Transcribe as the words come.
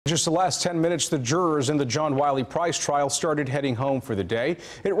Just the last 10 minutes, the jurors in the John Wiley Price trial started heading home for the day.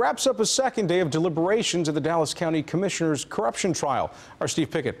 It wraps up a second day of deliberations at the Dallas County Commissioner's corruption trial. Our Steve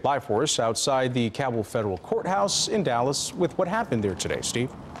Pickett live for us outside the Cabell Federal Courthouse in Dallas with what happened there today.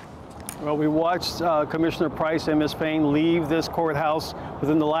 Steve? Well, we watched Commissioner Price and Ms. Fain leave this courthouse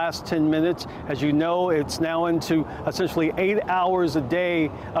within the last 10 minutes. As you know, it's now into essentially 8 hours a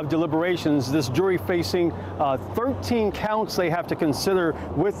day of deliberations. This jury facing 13 counts they have to consider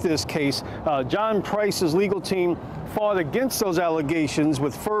with this case. John Price's legal team fought against those allegations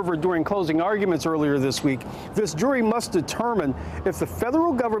with fervor during closing arguments earlier this week. This jury must determine if the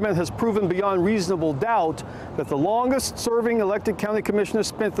federal government has proven beyond reasonable doubt that the longest serving elected county commissioner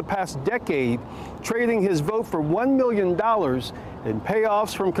spent the past decade trading his vote for $1 million in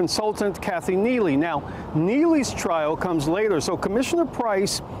payoffs from consultant Kathy Neely. Now, Neely's trial comes later, so Commissioner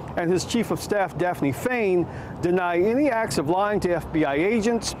Price and his chief of staff, Daphne Fain, deny any acts of lying to FBI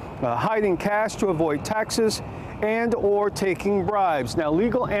agents, hiding cash to avoid taxes, and or taking bribes. Now,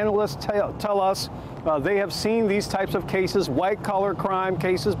 legal analysts tell us they have seen these types of cases, white-collar crime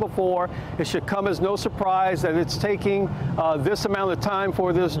cases before. It should come as no surprise that it's taking this amount of time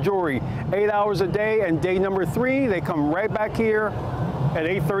for this jury. 8 hours a day, and day number 3, they come right back here at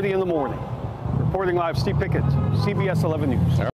 8:30 in the morning. Reporting live, Steve Pickett, CBS 11 News.